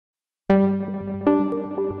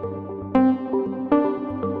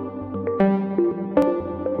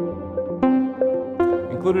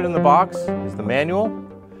Included in the box is the manual,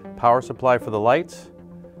 power supply for the lights,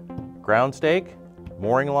 ground stake,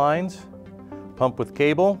 mooring lines, pump with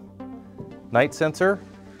cable, night sensor,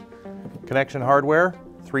 connection hardware,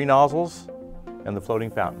 3 nozzles, and the floating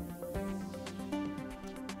fountain.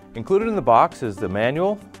 Included in the box is the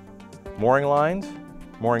manual, mooring lines,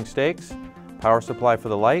 mooring stakes, power supply for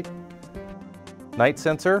the light, night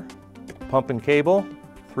sensor, pump and cable,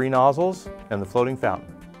 3 nozzles, and the floating fountain.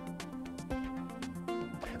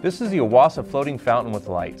 This is the OASE floating fountain with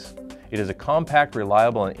lights. It is a compact,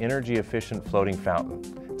 reliable, and energy-efficient floating fountain.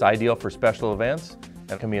 It's ideal for special events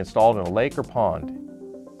and can be installed in a lake or pond.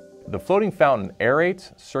 The floating fountain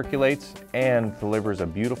aerates, circulates, and delivers a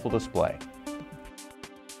beautiful display.